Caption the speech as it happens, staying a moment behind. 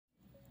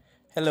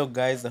Hello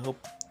guys, I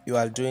hope you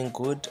are doing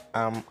good.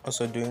 I'm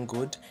also doing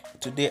good.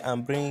 Today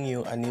I'm bringing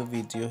you a new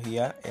video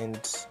here, and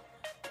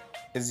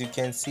as you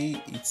can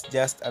see, it's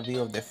just a view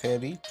of the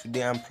ferry.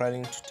 Today I'm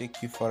planning to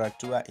take you for a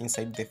tour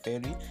inside the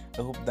ferry.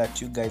 I hope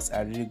that you guys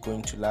are really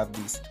going to love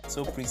this.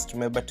 So please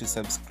remember to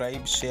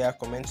subscribe, share,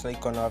 comment,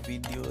 like on our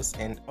videos,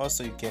 and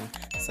also you can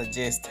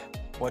suggest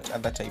what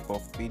other type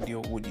of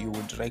video you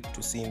would like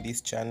to see in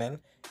this channel,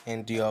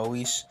 and your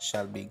wish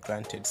shall be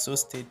granted. So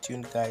stay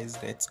tuned guys,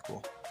 let's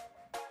go.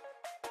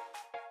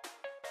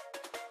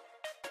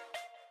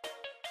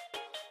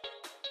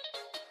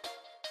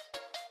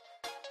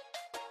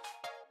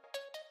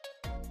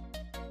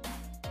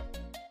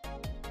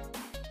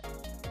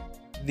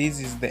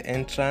 This is the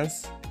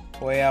entrance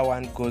where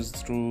one goes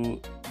through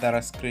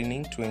thorough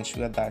screening to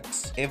ensure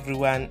that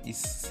everyone is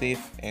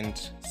safe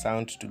and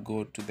sound to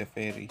go to the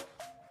ferry.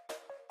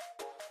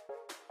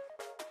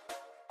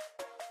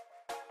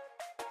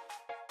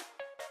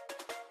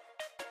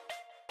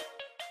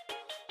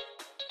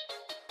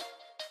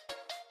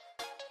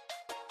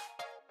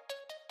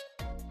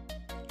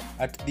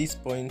 At this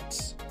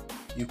point,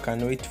 you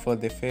can wait for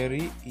the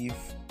ferry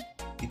if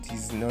it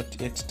is not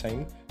yet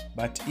time,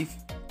 but if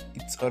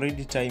it's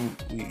already time,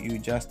 you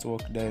just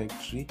walk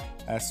directly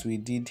as we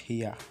did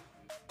here.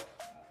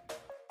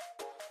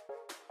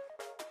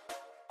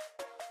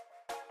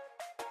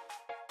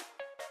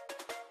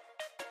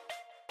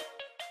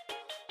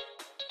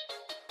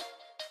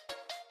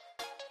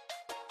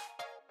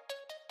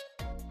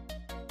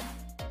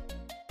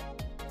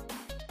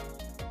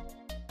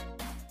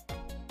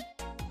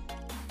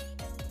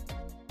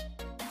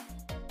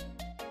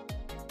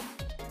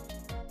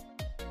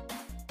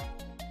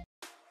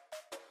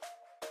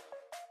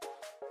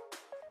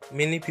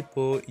 Many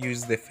people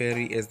use the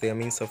ferry as their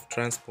means of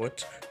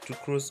transport to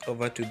cruise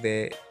over to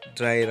the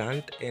dry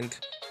land, and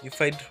you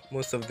find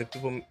most of the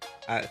people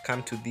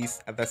come to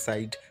this other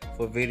side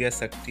for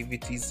various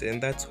activities,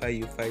 and that's why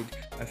you find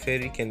a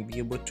ferry can be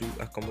able to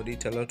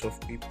accommodate a lot of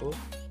people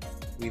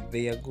with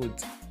their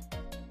goods.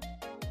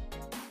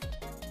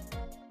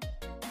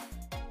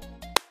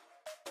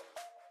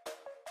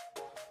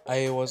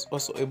 I was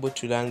also able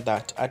to learn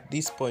that at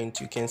this point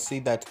you can see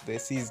that the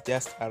sea is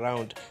just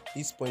around.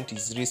 This point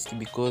is risky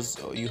because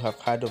you have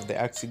heard of the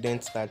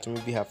accidents that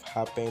maybe have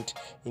happened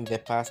in the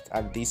past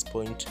at this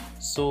point,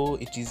 so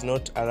it is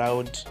not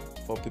allowed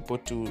for people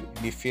to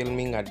be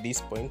filming at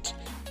this point,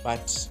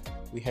 but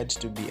we had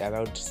to be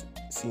around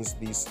since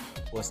this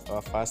was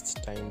our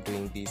first time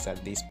doing this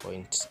at this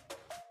point.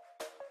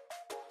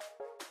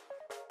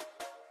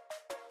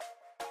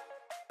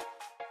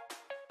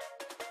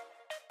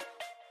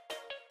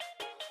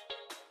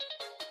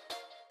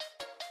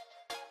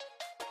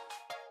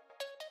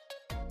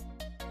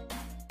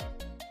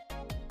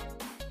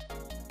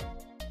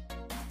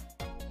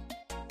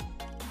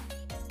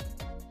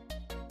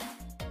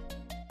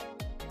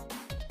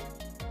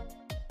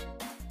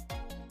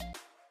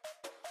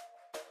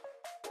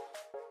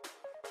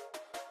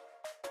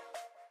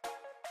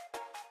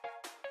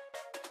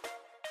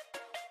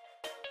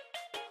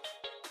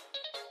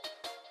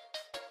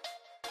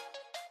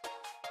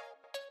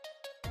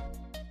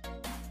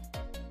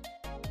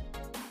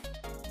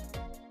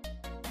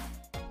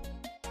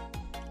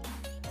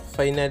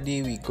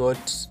 Finally, we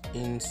got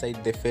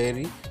inside the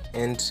ferry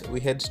and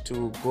we had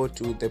to go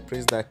to the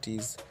place that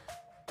is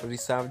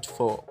reserved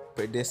for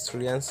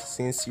pedestrians,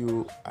 since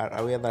you are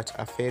aware that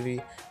a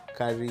ferry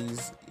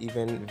carries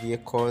even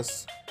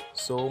vehicles,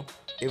 so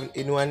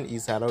anyone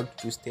is allowed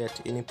to stay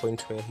at any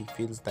point where he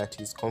feels that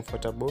he's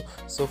comfortable.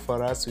 So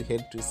for us, we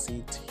had to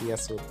sit here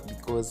so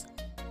because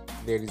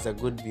there is a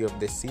good view of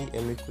the sea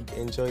and we could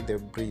enjoy the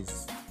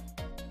breeze.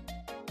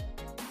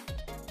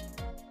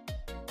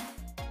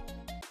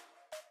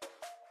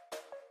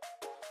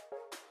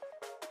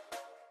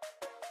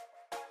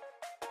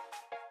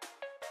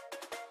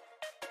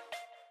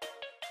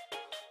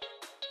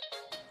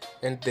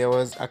 And there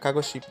was a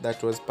cargo ship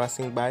that was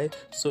passing by,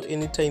 so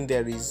anytime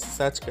there is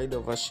such kind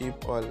of a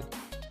ship or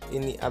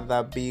any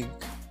other big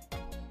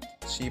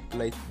ship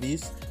like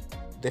this,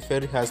 the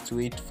ferry has to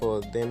wait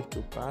for them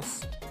to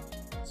pass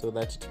so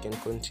that it can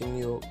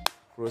continue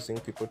crossing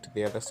people to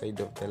the other side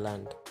of the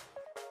land.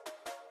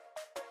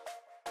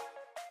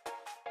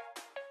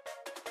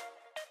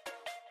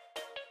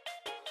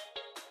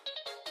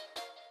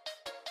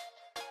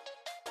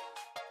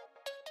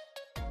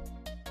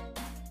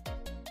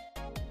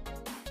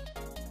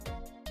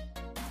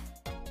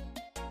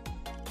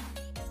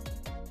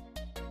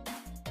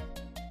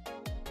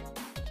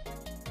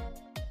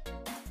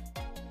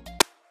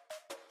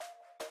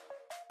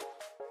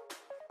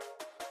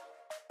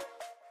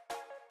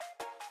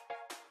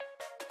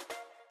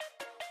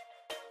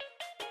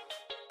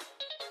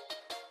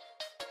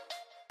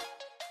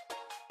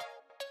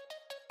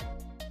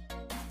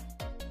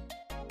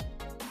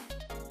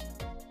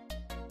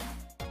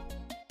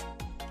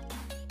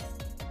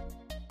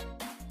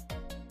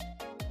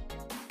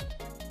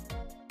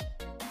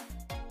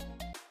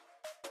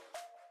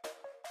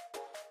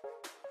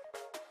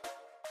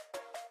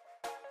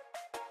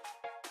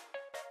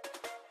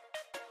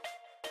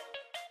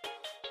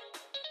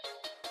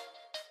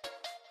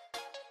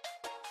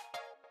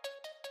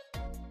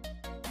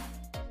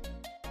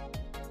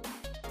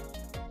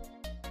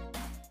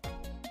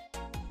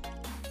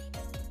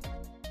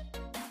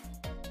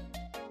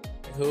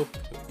 hope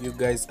you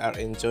guys are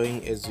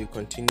enjoying as we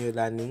continue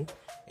learning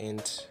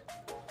and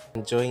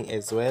enjoying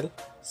as well.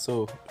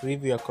 So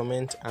leave your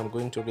comment, I'm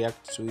going to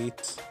react to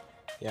it.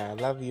 Yeah, I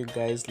love you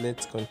guys.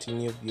 Let's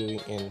continue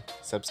viewing and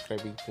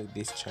subscribing to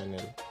this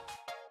channel.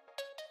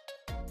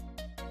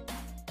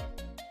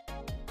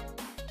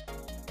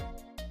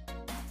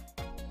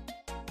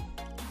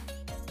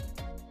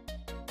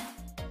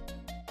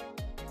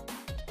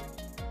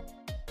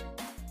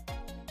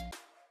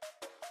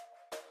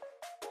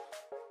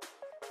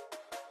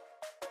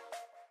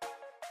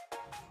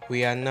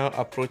 We are now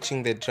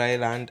approaching the dry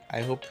land. I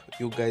hope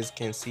you guys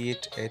can see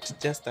it at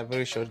just a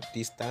very short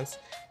distance.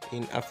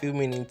 In a few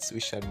minutes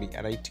we shall be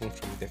alighting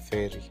from the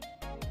ferry.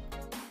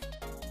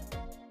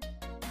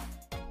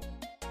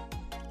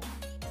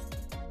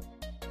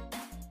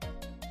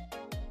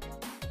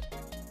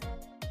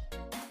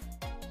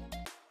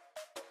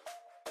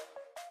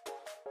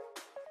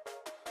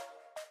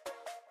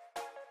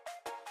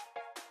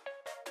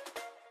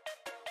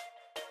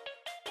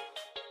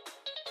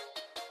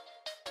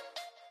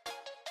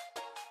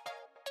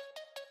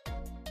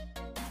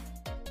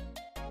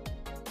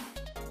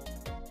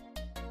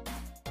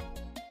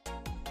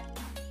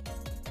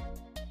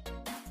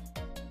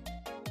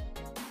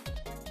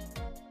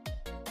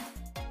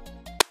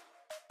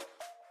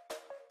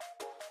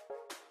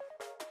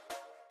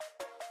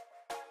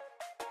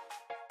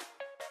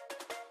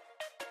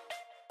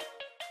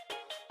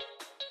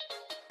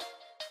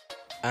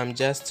 I'm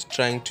just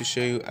trying to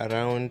show you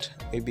around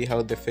maybe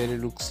how the ferry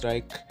looks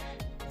like,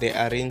 the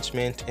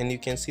arrangement, and you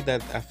can see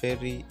that a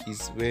ferry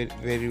is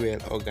very well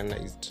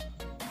organized.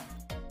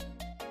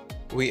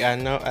 We are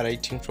now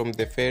alighting from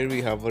the ferry.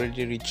 We have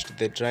already reached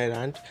the dry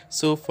land.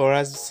 So for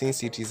us,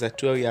 since it is a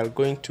tour, we are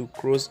going to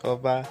cross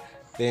over,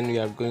 then we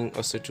are going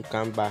also to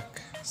come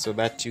back so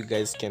that you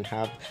guys can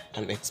have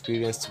an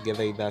experience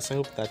together with us. I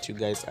hope that you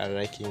guys are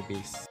liking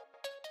this.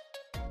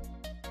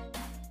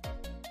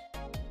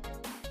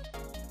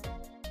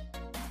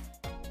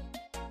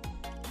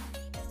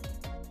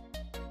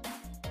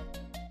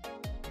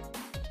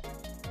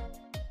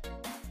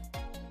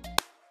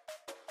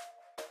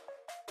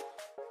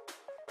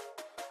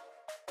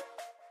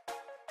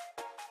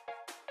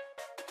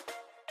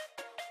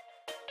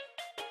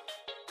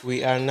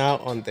 We are now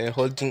on the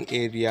holding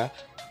area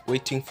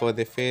waiting for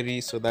the ferry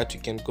so that we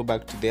can go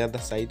back to the other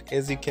side.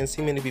 As you can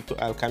see, many people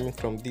are coming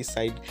from this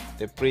side.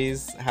 The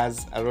place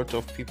has a lot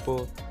of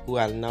people who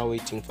are now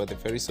waiting for the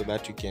ferry so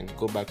that we can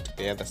go back to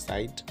the other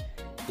side.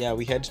 Yeah,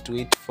 we had to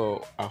wait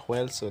for a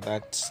while so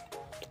that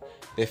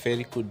the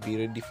ferry could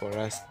be ready for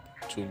us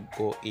to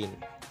go in.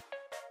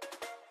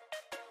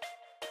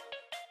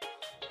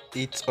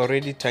 It's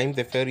already time,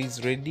 the ferry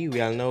is ready. We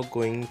are now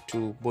going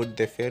to board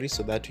the ferry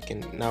so that we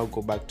can now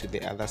go back to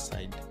the other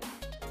side.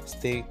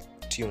 Stay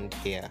tuned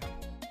here.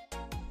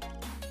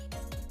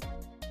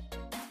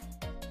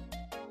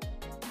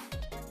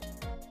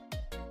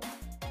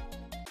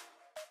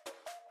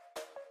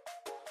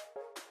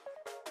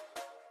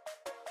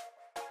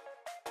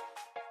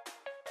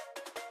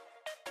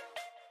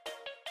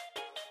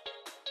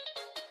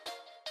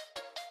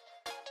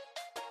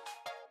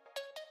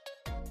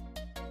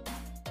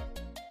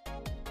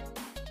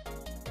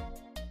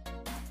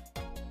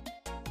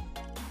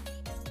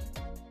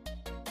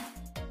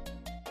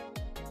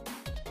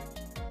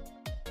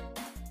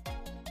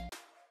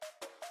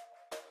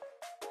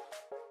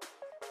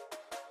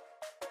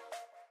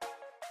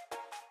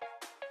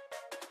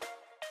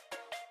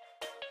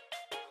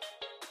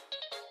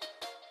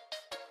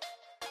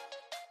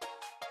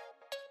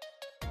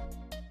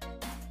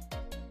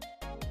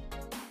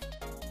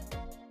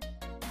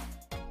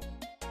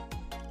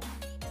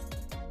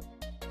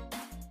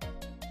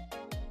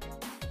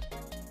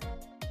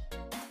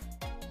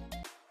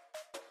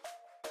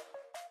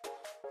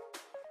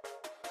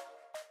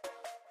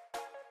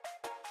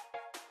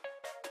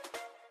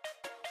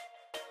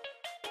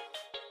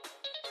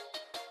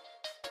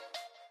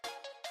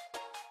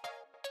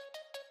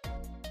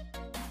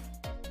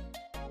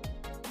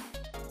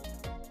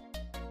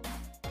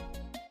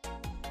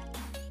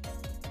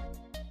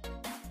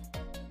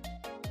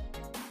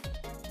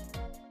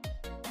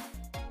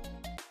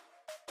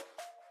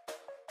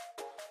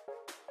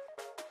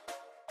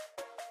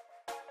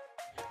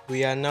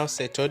 We are now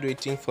settled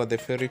waiting for the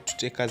ferry to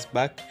take us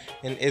back,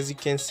 and as you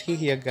can see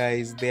here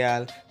guys, there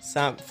are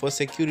some, for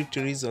security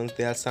reasons,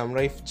 there are some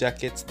life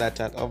jackets that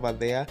are over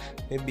there.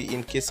 Maybe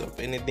in case of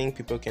anything,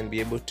 people can be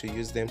able to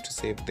use them to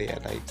save their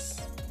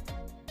lives.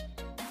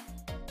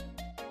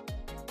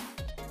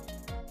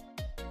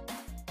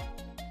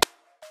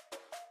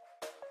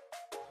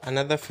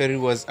 Another ferry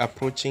was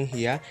approaching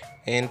here,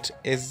 and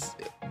as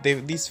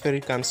this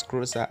ferry comes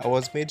closer, I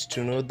was made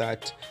to know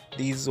that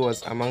this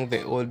was among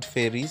the old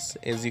ferries.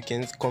 As you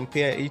can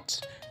compare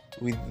it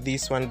with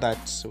this one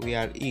that we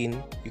are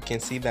in, you can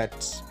see that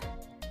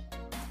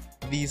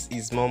this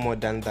is more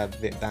modern than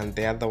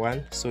the other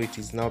one, so it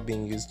is now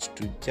being used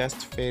to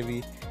just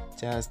ferry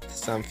just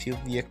some few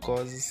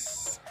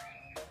vehicles,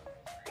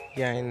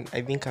 yeah, and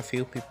I think a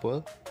few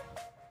people.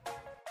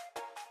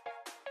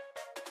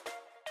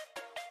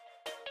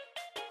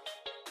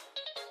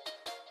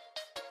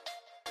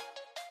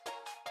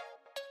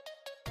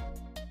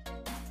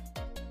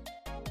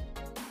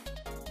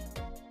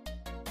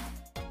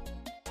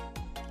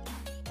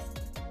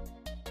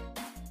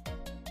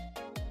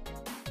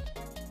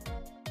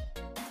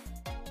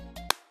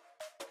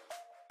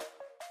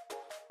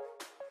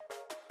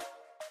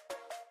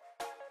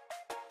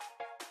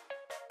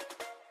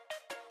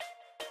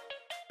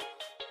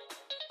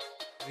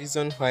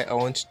 Reason why I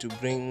want to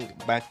bring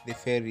back the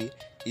ferry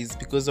is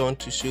because I want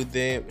to show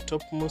the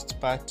topmost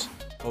part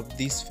of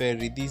this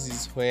ferry. This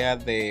is where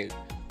the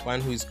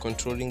one who is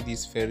controlling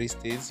this ferry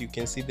stays. You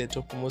can see the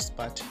topmost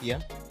part here.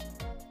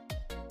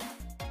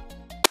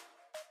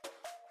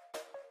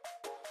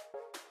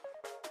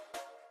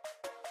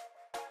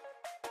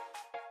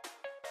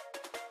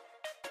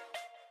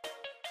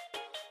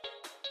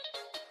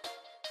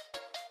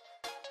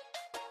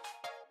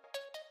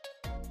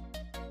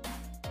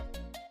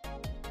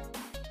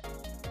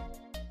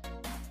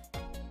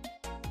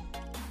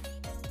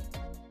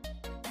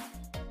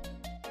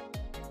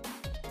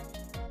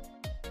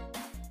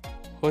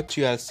 What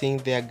you are seeing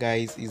there,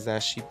 guys, is a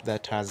ship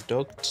that has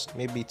docked.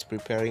 Maybe it's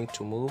preparing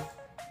to move.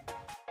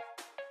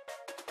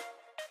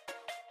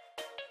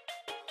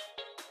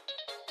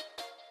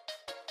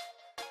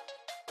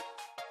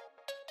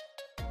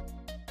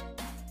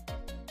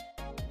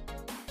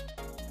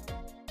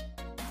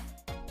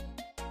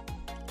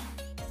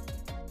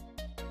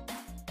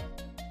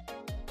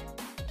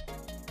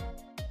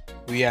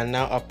 We are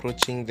now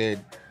approaching the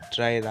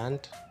dry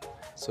land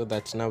so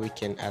that now we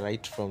can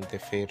alight from the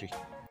ferry.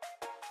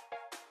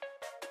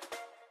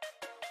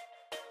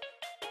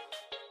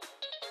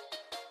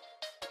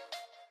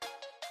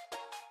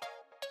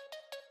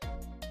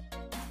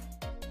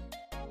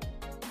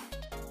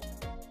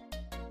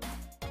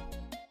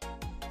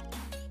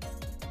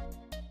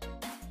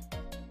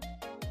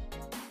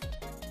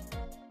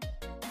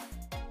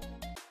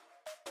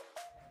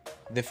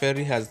 The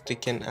ferry has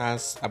taken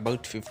us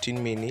about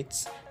 15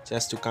 minutes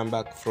just to come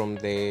back from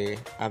the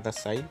other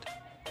side.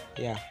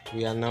 Yeah,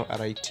 we are now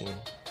alighting.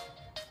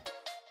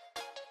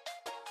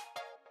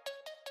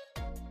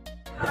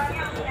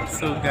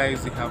 So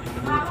guys, we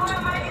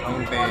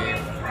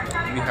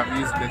have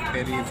used the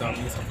ferry as our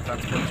means of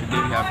transport.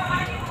 Today we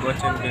have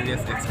gotten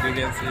various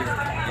experiences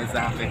as I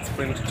have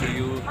explained to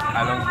you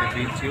along the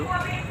video,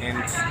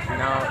 and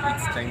now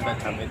it's time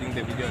that I'm ending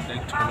the video. I'd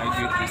like to remind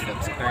you to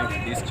subscribe to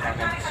this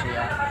channel,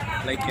 share,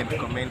 like and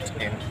comment,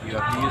 and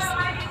your views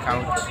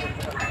count.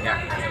 Yeah,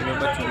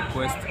 remember to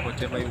request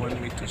whatever you want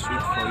me to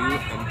shoot for you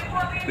and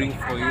bring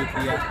for you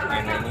here,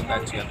 and I know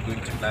that you are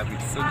going to love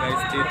it. So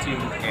guys, stay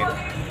tuned, and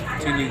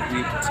till we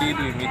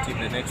meet in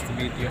the next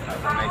video,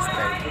 have a nice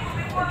time.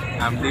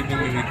 I'm leaving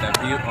you with a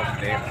view of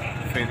the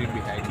ferry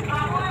behind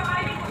me.